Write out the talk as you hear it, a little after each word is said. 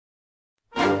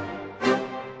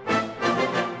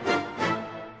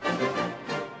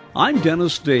I'm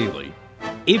Dennis Daly.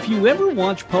 If you ever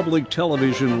watch public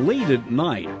television late at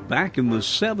night, back in the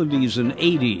 70s and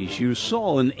 80s, you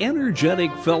saw an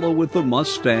energetic fellow with a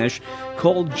mustache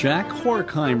called Jack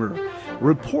Horkheimer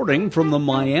reporting from the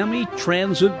Miami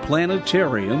Transit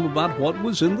Planetarium about what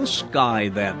was in the sky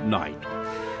that night.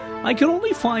 I can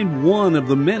only find one of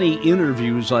the many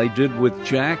interviews I did with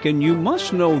Jack, and you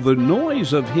must know the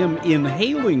noise of him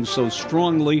inhaling so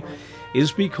strongly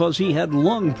is because he had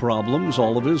lung problems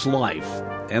all of his life,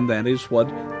 and that is what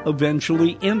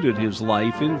eventually ended his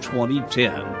life in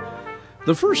 2010.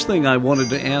 The first thing I wanted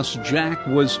to ask Jack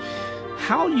was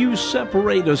how you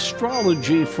separate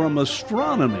astrology from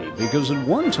astronomy, because at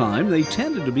one time they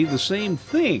tended to be the same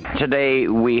thing. Today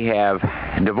we have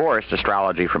divorced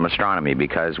astrology from astronomy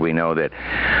because we know that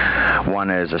one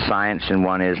is a science and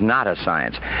one is not a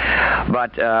science.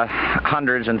 But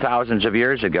hundreds and thousands of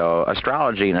years ago,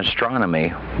 astrology and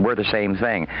astronomy were the same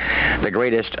thing. The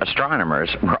greatest astronomers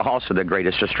were also the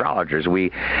greatest astrologers.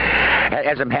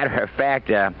 As a matter of fact,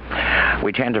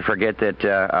 we tend to forget that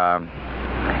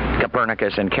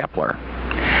Copernicus and Kepler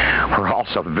were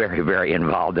also very, very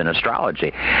involved in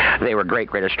astrology. They were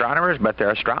great astronomers, but their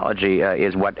astrology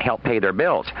is what helped pay their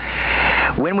bills.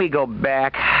 When we go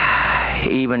back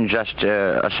even just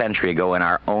a century ago in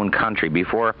our own country,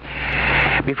 before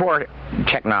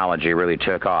technology really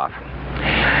took off,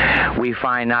 we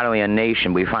find not only a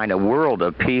nation, we find a world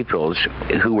of peoples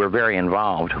who were very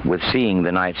involved with seeing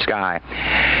the night sky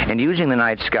and using the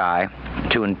night sky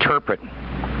to interpret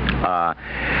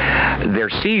their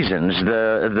seasons,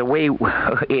 the way,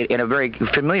 in a very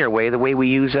familiar way, the way we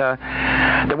use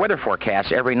the weather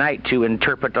forecast every night to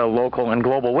interpret the local and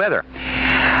global weather.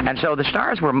 And so the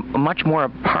stars were much more a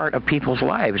part of people's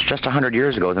lives just 100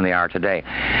 years ago than they are today.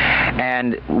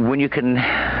 And when you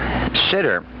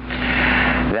consider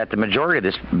that the majority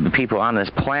of the people on this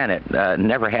planet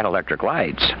never had electric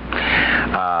lights,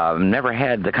 never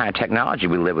had the kind of technology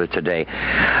we live with today,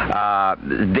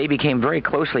 they became very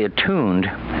closely attuned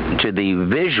to the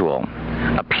visual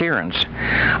appearance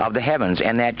of the heavens,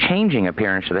 and that changing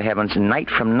appearance of the heavens night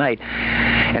from night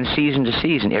and season to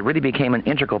season. It really became an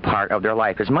integral part of their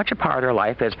life, as much a part of their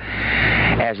life as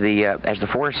the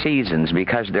four seasons,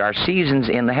 because there are seasons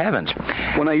in the heavens.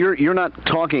 Well, now you're not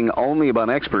talking only about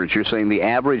experts. You're saying the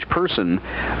average person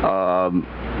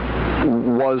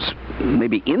was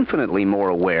maybe infinitely more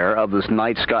aware of this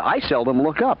night sky. I seldom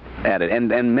look up at it,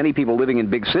 and many people living in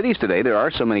big cities today, there are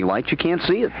so many lights you can't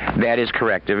see it. That is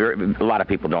correct. A lot of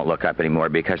people don't look up anymore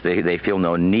because they feel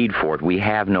no need for it. We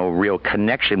have no real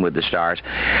connection with the stars.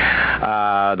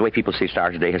 The way people see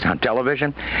stars today is on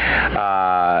television,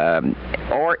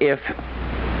 or if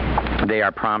they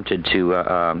are prompted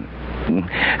to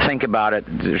think about it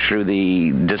through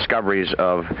the discoveries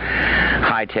of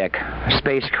high-tech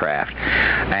spacecraft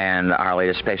and our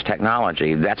latest space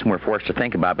technology. That's when we're forced to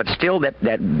think about. But still,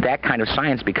 that kind of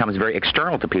science becomes very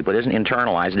external to people. It isn't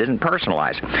internalized. It isn't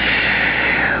personalized.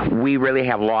 We really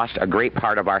have lost a great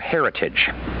part of our heritage,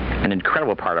 an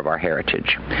incredible part of our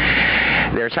heritage.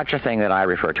 There's such a thing that I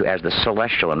refer to as the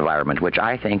celestial environment, which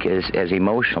I think is as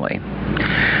emotionally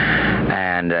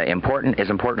and important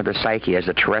to the psyche as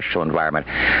the terrestrial environment.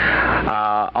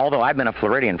 Although I've been a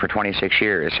Floridian for 26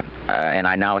 years, and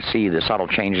I now see the subtle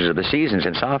changes of the seasons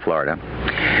in South Florida,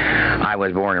 I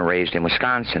was born and raised in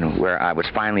Wisconsin, where I was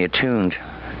finally attuned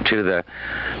to the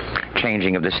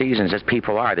changing of the seasons, as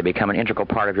people are. They become an integral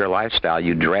part of your lifestyle.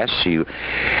 You dress, the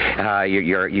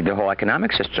whole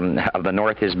economic system of the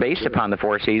North is based upon the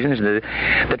four seasons,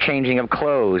 the changing of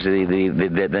clothes,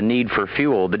 the need for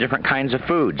fuel, the different kinds of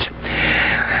foods.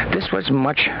 This was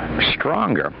much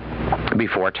stronger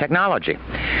before technology.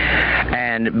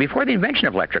 And before the invention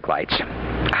of electric lights,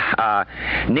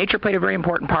 nature played a very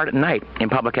important part at night in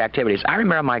public activities. I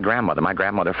remember my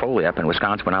grandmother Foley up in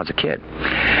Wisconsin when I was a kid.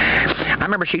 I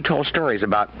remember she told stories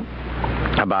about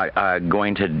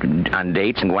going on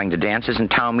dates and going to dances and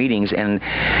town meetings, and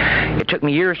it took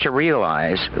me years to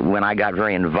realize, when I got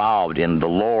very involved in the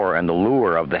lore and the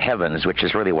lure of the heavens, which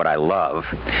is really what I love,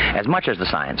 as much as the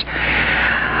science.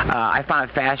 I found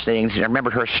it fascinating. I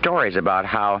remembered her stories about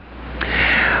how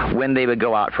when they would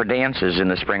go out for dances in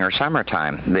the spring or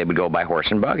summertime, they would go by horse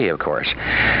and buggy, of course.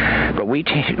 But we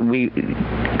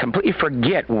completely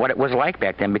forget what it was like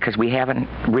back then, because we haven't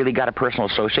really got a personal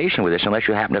association with this, unless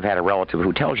you happen to have had a relative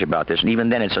who tells you about this. And even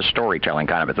then, it's a storytelling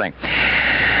kind of a thing.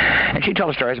 And she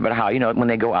told stories about how, when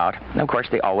they go out, of course,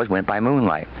 they always went by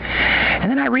moonlight. And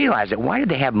then I realized that why did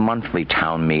they have monthly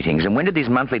town meetings? And when did these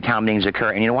monthly town meetings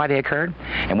occur? And you know why they occurred?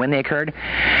 And when they occurred?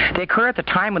 They occur at the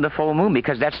time of the full moon,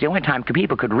 because that's the only time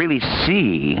people could really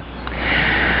see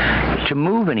to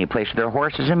move any place with their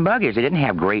horses and buggies. They didn't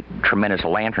have great, tremendous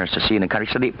lanterns to see in the country,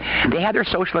 so they had their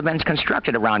social events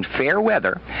constructed around fair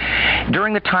weather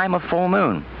during the time of full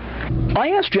moon. I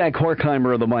asked Jack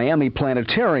Horkheimer of the Miami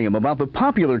Planetarium about the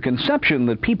popular conception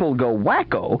that people go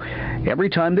wacko every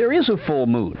time there is a full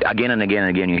moon. Again and again and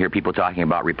again, you hear people talking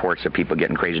about reports of people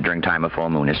getting crazy during time of full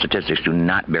moon, and statistics do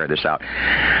not bear this out,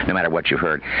 no matter what you've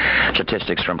heard.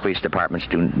 Statistics from police departments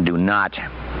do not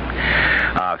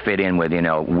fit in with,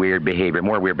 weird behavior,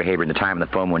 more weird behavior in the time of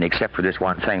the full moon, except for this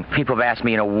one thing. People have asked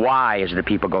me, why is it that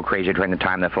people go crazy during the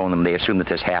time of the full moon? They assume that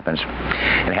this happens.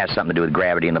 It has something to do with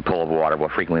gravity and the pull of water. Well,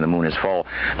 frequently the moon is full.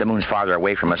 The moon's farther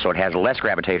away from us, so it has less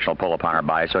gravitational pull upon our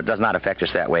body, so it does not affect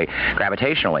us that way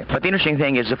gravitationally. But the interesting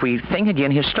thing is, if we think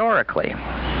again historically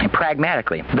and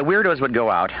pragmatically, the weirdos would go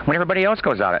out when everybody else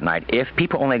goes out at night. If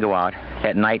people only go out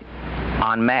at night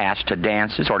en masse to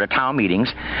dances or to town meetings,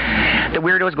 the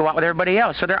weirdos go out with everybody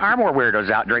else. So there are more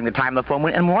weirdos out during the time of the full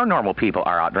moon, and more normal people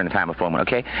are out during the time of full moon,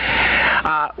 okay?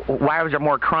 Why was there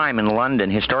more crime in London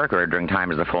historically during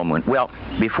times of the full moon? Well,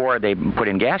 before they put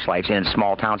in gas lights in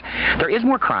small towns, there is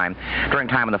more crime during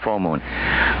time of the full moon.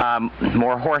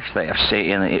 More horse thefts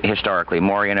historically,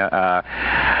 more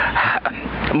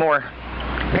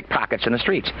pickpockets in the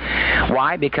streets.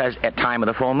 Why? Because at time of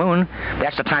the full moon,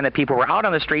 that's the time that people were out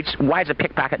on the streets. Why is a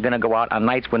pickpocket going to go out on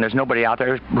nights when there's nobody out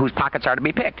there whose pockets are to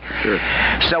be picked? Sure.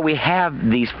 So we have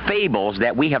these fables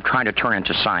that we have tried to turn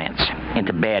into science,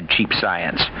 into bad, cheap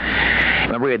science.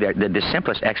 Remember, the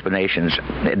simplest explanations,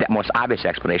 the most obvious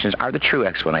explanations, are the true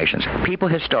explanations. People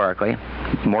historically,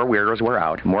 more weirdos were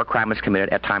out, more crime was committed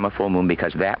at time of full moon,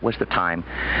 because that was the time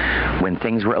when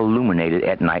things were illuminated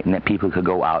at night and that people could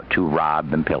go out to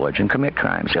rob and pillage and commit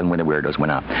crimes, and when the weirdos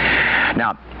went out.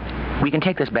 Now, we can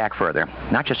take this back further,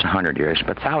 not just 100 years,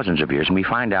 but thousands of years, and we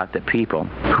find out that people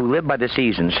who live by the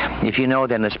seasons, if you know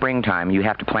that in the springtime you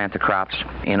have to plant the crops,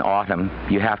 in autumn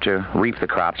you have to reap the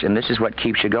crops, and this is what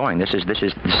keeps you going. This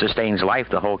sustains life.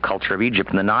 The whole culture of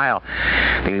Egypt and the Nile,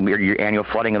 your annual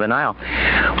flooding of the Nile,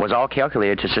 was all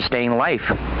calculated to sustain life.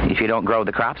 If you don't grow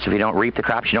the crops, if you don't reap the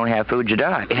crops, you don't have food, you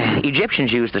die.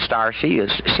 Egyptians used the star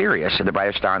Sirius, the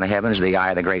brightest star in the heavens, the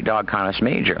eye of the great dog, Canis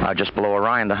Major, just below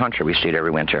Orion, the hunter. We see it every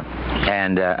winter.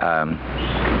 And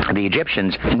the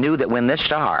Egyptians knew that when this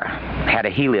star had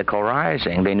a heliacal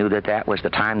rising, they knew that that was the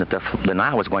time that the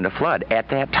Nile was going to flood at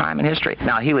that time in history.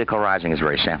 Now, heliacal rising is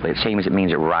very simple. It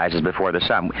means it rises before the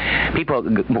sun. People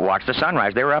watch the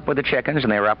sunrise. They were up with the chickens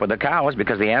and they were up with the cows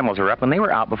because the animals were up and they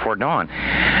were out before dawn.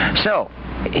 So,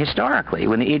 historically,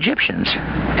 when the Egyptians,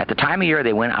 at the time of year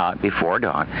they went out before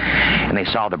dawn, and they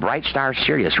saw the bright star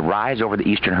Sirius rise over the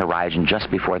eastern horizon just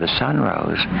before the sun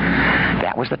rose,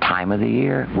 that was the time of the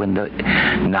year when the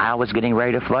Nile was getting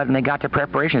ready to flood, and they got their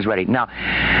preparations ready. Now,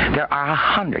 there are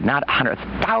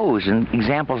 1,000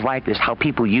 examples like this, how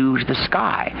people use the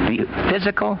sky, the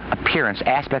physical appearance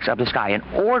aspects of the sky, in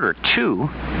order to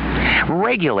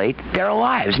regulate their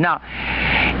lives. Now,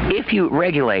 if you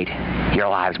regulate your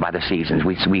lives by the seasons,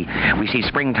 we see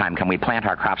springtime come, we plant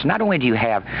our crops. Not only do you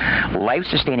have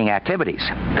life-sustaining activities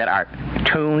that are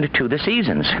tuned to the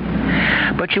seasons,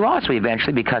 but you also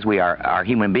eventually, because we are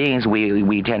human beings,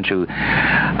 we tend to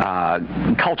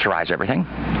culturize everything.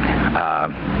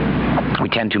 We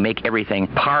tend to make everything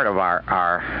part of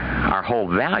our whole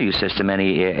value system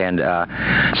and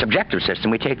subjective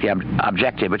system. We take the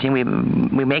objectivity and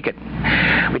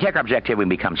we take our objectivity and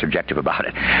become subjective about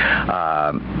it.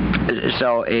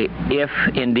 So if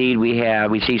indeed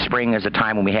we see spring as a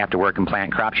time when we have to work and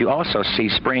plant crops, you also see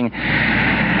spring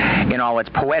in all its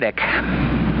poetic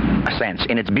sense,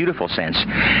 in its beautiful sense,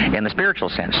 in the spiritual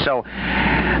sense. So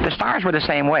the stars were the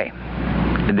same way.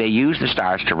 They used the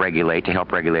stars to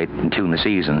help regulate and tune the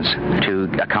seasons, to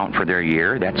account for their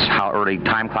year. That's how early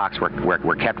time clocks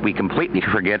were kept. We completely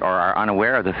forget or are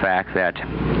unaware of the fact that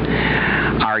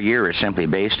our year is simply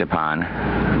based upon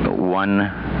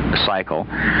one cycle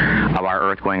of our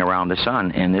Earth going around the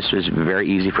sun, and this is very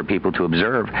easy for people to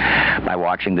observe by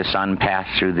watching the sun pass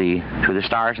through the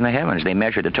stars in the heavens. They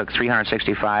measured it took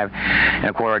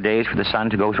 365.25 days for the sun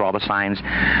to go through all the signs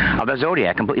of the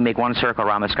zodiac, completely make one circle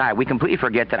around the sky. We completely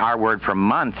forget that our word for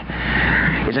month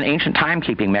is an ancient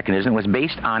timekeeping mechanism. It was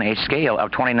based on a scale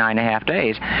of 29.5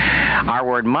 days. Our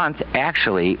word month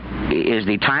actually is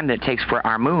the time that it takes for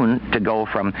our moon to go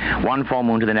from one full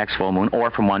moon to the next full moon, or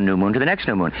from one new moon to the next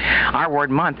new moon. Our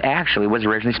word month actually was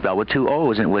originally spelled with 2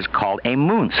 O's, and it was called a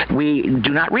moons. We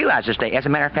do not realize this day. As a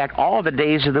matter of fact, all the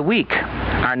days of the week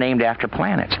are named after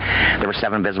planets. There were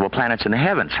 7 visible planets in the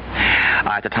heavens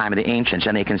at the time of the ancients,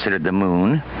 and they considered the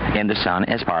moon and the sun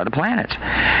as part of the planets.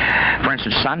 For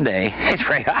instance, Sunday, it's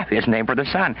very obvious, named for the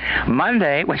sun.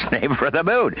 Monday was named for the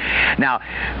moon. Now,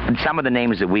 some of the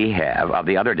names that we have of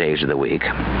the other days of the week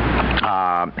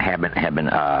have been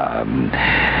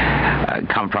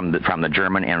come from the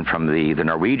German and from the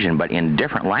Norwegian, but in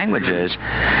different languages,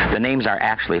 the names are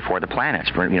actually for the planets.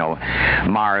 For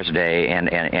Mars Day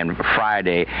and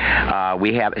Friday,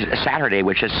 we have Saturday,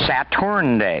 which is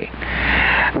Saturn Day.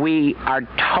 We are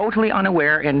totally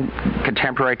unaware in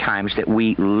contemporary times that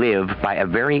we live by a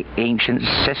very ancient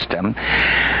system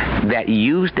that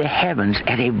used the heavens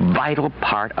as a vital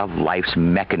part of life's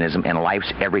mechanism and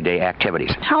life's everyday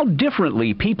activities. How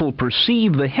differently people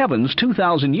perceive the heavens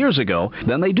 2,000 years ago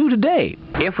than they do today.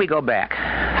 If we go back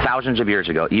thousands of years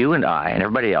ago, you and I and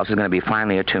everybody else is going to be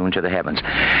finely attuned to the heavens.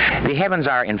 The heavens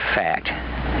are, in fact,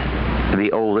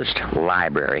 the oldest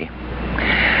library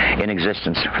in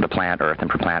existence for the planet Earth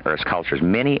and for planet Earth's cultures.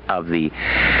 Many of the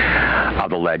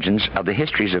legends, of the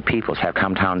histories of peoples have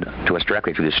come down to us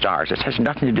directly through the stars. This has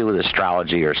nothing to do with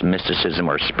astrology or mysticism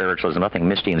or spiritualism, nothing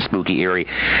misty and spooky, eerie,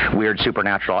 weird,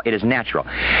 supernatural. It is natural.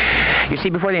 You see,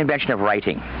 before the invention of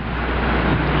writing,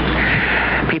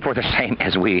 people are the same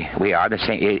as we are. The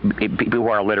same people who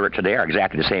are illiterate today are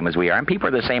exactly the same as we are, and people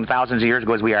are the same thousands of years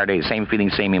ago as we are today. Same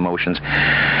feelings, same emotions,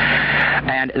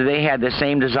 and they had the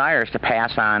same desires to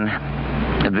pass on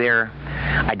their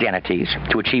identities,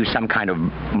 to achieve some kind of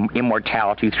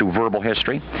immortality through verbal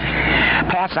history,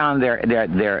 pass on their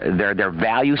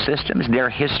value systems, their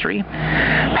history,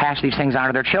 pass these things on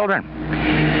to their children.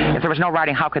 If there was no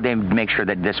writing, how could they make sure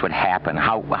that this would happen?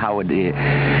 How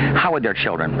would their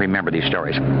children remember these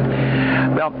stories?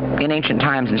 Well, in ancient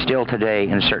times and still today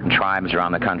in certain tribes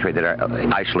around the country that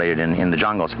are isolated in the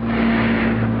jungles,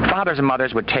 fathers and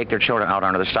mothers would take their children out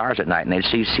under the stars at night, and they'd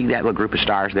see that little group of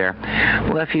stars there.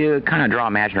 Well, if you kind of draw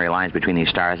imaginary lines between these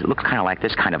stars, it looks kind of like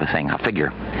this kind of a thing, a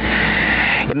figure.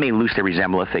 It may loosely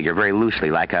resemble a figure, very loosely,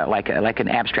 like an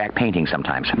abstract painting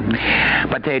sometimes.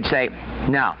 But they'd say,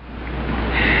 "No,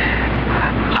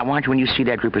 I want you, when you see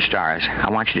that group of stars, I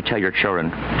want you to tell your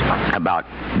children about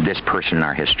this person in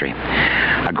our history,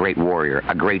 a great warrior,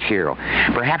 a great hero.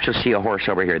 Perhaps you'll see a horse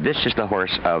over here. This is the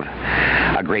horse of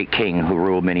a great king who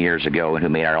ruled many years ago and who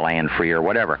made our land free, or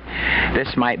whatever.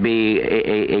 This might be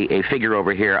a figure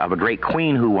over here of a great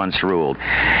queen who once ruled."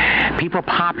 People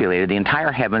populated the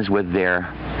entire heavens with their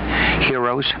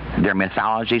heroes, their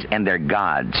mythologies, and their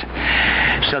gods,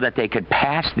 so that they could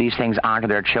pass these things on to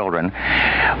their children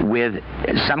with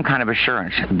some kind of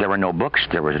assurance. There were no books,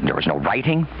 there was no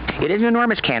writing. It is an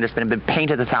enormous canvas that had been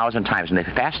painted 1,000 times, and the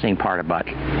fascinating part about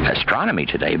astronomy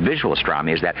today, visual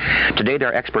astronomy, is that today there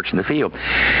are experts in the field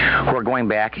who are going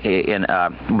back in,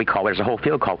 there's a whole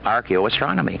field called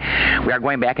archaeoastronomy. We are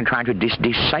going back and trying to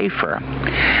decipher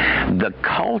the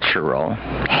cultural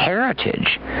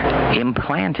heritage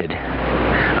implanted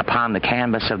upon the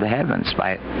canvas of the heavens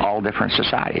by all different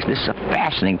societies. This is a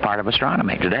fascinating part of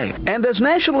astronomy today. And as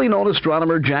nationally known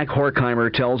astronomer Jack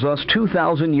Horkheimer tells us,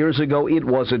 2,000 years ago it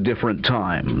was a different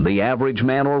time. The average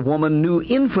man or woman knew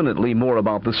infinitely more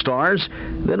about the stars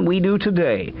than we do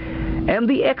today. And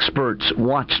the experts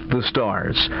watched the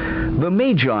stars. The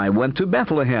Magi went to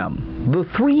Bethlehem. The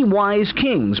 3 wise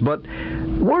kings, but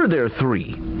were there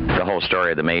 3? The whole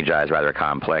story of the Magi is rather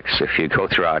complex. If you go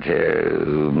throughout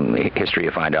history,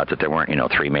 you find out that there weren't,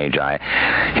 3 Magi.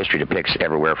 History depicts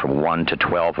everywhere from 1 to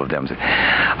 12 of them.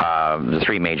 The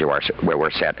 3 Magi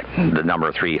were set, the number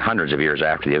of 3, hundreds of years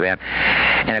after the event.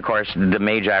 And, of course, the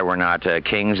Magi were not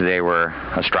kings. They were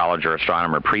astrologer,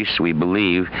 astronomer, priests. We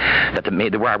believe that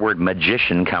the word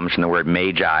magician comes from the word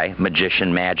magi,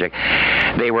 magician, magic.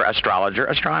 They were astrologer,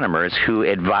 astronomers who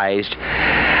advised,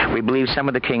 we believe, some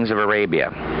of the kings of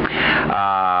Arabia.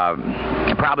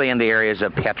 Probably in the areas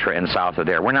of Petra and south of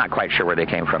there. We're not quite sure where they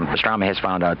came from. Astronomy has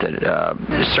found out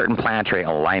that certain planetary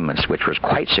alignments, which was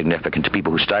quite significant to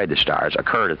people who studied the stars,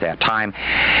 occurred at that time,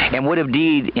 and would have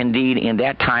indeed in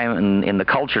that time, in the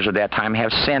cultures of that time,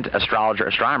 have sent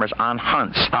astronomers on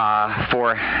hunts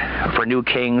for new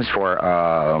kings, for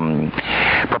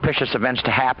propitious events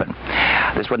to happen.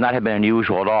 This would not have been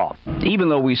unusual at all. Even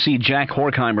though we see Jack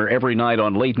Horkheimer every night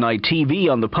on late-night TV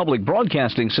on the public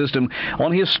broadcasting system,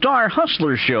 on his Star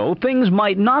Hustler show, things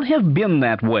might not have been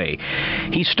that way.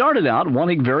 He started out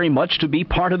wanting very much to be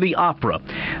part of the opera,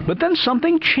 but then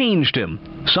something changed him.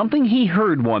 Something he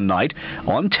heard one night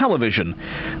on television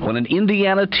when an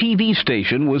Indiana TV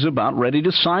station was about ready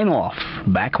to sign off,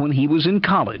 back when he was in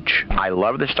college. I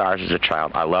loved the stars as a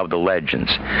child. I loved the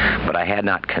legends, but I had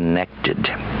not connected.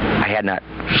 I had not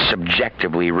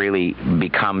subjectively really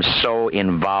become so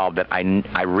involved that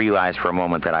I realized for a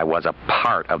moment that I was a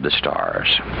part of the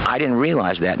stars. I didn't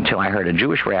realize that until I heard a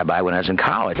Jewish rabbi when I was in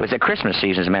college. It was at Christmas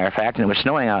season, as a matter of fact, and it was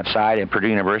snowing outside at Purdue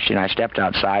University, and I stepped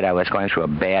outside. I was going through a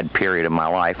bad period of my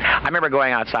life. I remember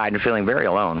going outside and feeling very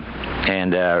alone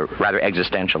and rather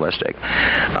existentialistic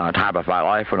time of my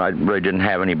life when I really didn't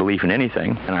have any belief in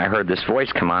anything. And I heard this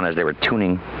voice come on as they were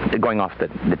going off the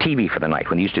TV for the night.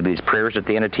 When they used to do these prayers at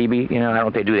the end of TV, I don't know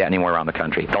if they do that anymore around the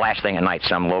country. The last thing at night,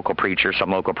 some local preacher, some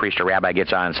local priest or rabbi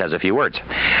gets on and says a few words,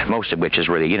 most of which is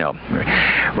really,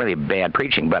 really bad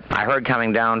preaching. But I heard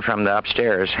coming down from the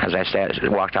upstairs as I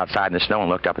walked outside in the snow and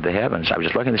looked up at the heavens. I was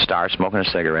just looking at the stars, smoking a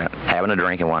cigarette, having a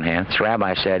drink in one hand. This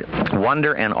rabbi said,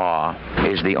 "Wonder and awe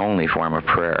is the only form of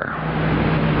prayer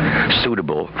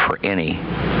suitable for any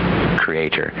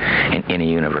creator in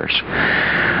any universe."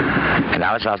 And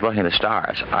as I was looking at the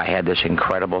stars, I had this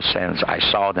incredible sense. I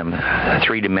saw them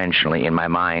three-dimensionally in my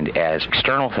mind as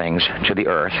external things to the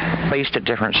earth, placed at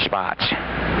different spots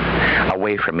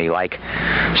away from me, like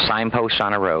signposts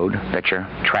on a road that you're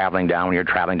traveling down. When you're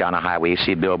traveling down a highway, you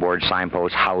see billboards,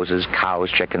 signposts, houses,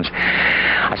 cows, chickens.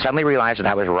 I suddenly realized that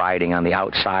I was riding on the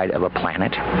outside of a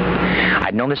planet.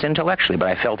 I'd known this intellectually, but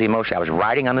I felt the emotion. I was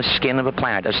riding on the skin of a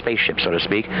planet, a spaceship, so to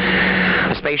speak.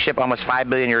 A spaceship almost 5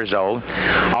 billion years old,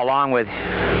 along with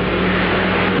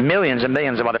millions and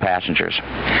millions of other passengers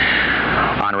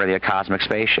on really a cosmic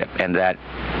spaceship. And that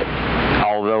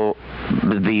although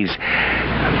these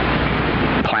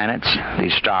planets,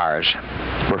 these stars,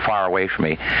 were far away from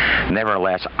me,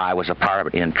 nevertheless, I was a part of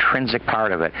it, an intrinsic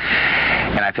part of it.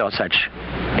 And I felt such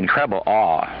incredible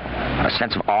awe, a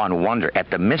sense of awe and wonder at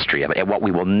the mystery of it, at what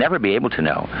we will never be able to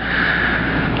know,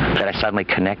 that I suddenly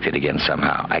connected again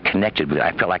somehow. I connected with it.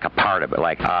 I felt like a part of it.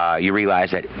 Like you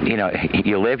realize that,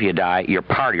 you live, you die, you're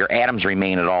part. Your atoms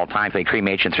remain at all times. They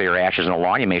cremate you, throw your ashes in the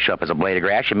lawn. You may show up as a blade of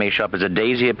grass. You may show up as a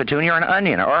daisy, a petunia, or an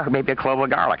onion, or maybe a clove of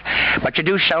garlic. But you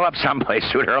do show up someplace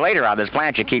sooner or later on this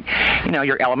planet. You keep,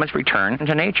 your elements return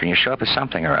to nature, and you show up as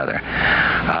something or other.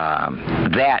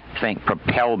 That, I think,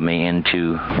 propelled me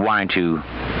into wanting to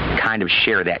kind of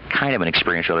share that kind of an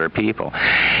experience with other people.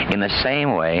 In the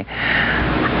same way,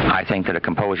 I think that a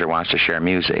composer wants to share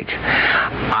music.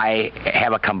 I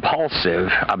have a compulsive,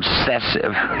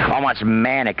 obsessive, almost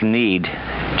manic need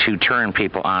to turn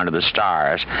people onto the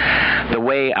stars, the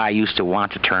way I used to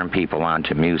want to turn people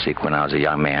onto music when I was a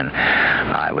young man.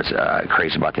 I was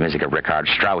crazy about the music of Richard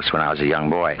Strauss when I was a young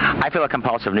boy. I feel a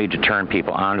compulsive need to turn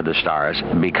people onto the stars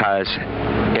because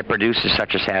it produces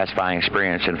such a satisfying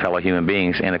experience in fellow human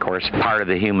beings, and of course, part of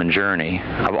the human journey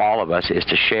of all of us is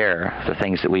to share the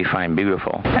things that we find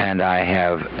beautiful. And I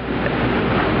have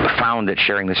found that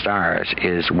sharing the stars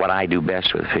is what I do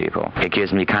best with people. It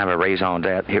gives me kind of a raison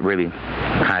d'etre. It really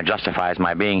kind of justifies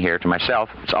my being here to myself.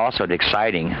 It's also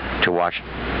exciting to watch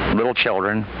little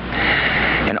children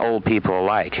and old people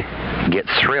alike get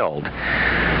thrilled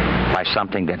by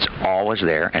something that's always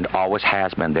there and always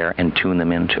has been there, and tune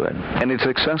them into it. And it's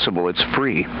accessible. It's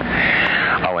free.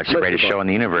 Oh, it's the greatest show in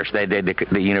the universe.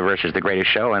 The universe is the greatest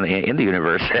show in the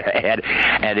universe, and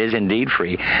it is indeed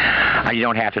free. You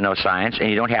don't have to know science, and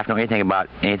you don't have to know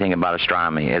anything about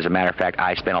astronomy. As a matter of fact,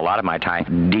 I spend a lot of my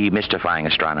time demystifying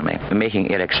astronomy, making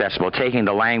it accessible, taking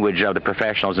the language of the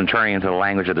professionals and turning it into the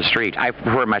language of the street. I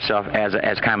refer myself as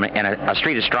kind of a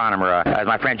street astronomer. As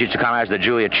my friends used to call me, as the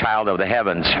Julia Child of the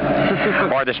heavens.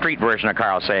 Or the street version of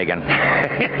Carl Sagan.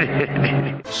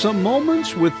 Some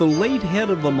moments with the late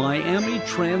head of the Miami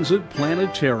Transit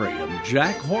Planetarium,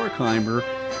 Jack Horkheimer,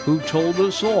 who told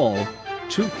us all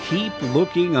to keep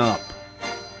looking up.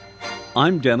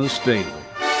 I'm Dennis Daly.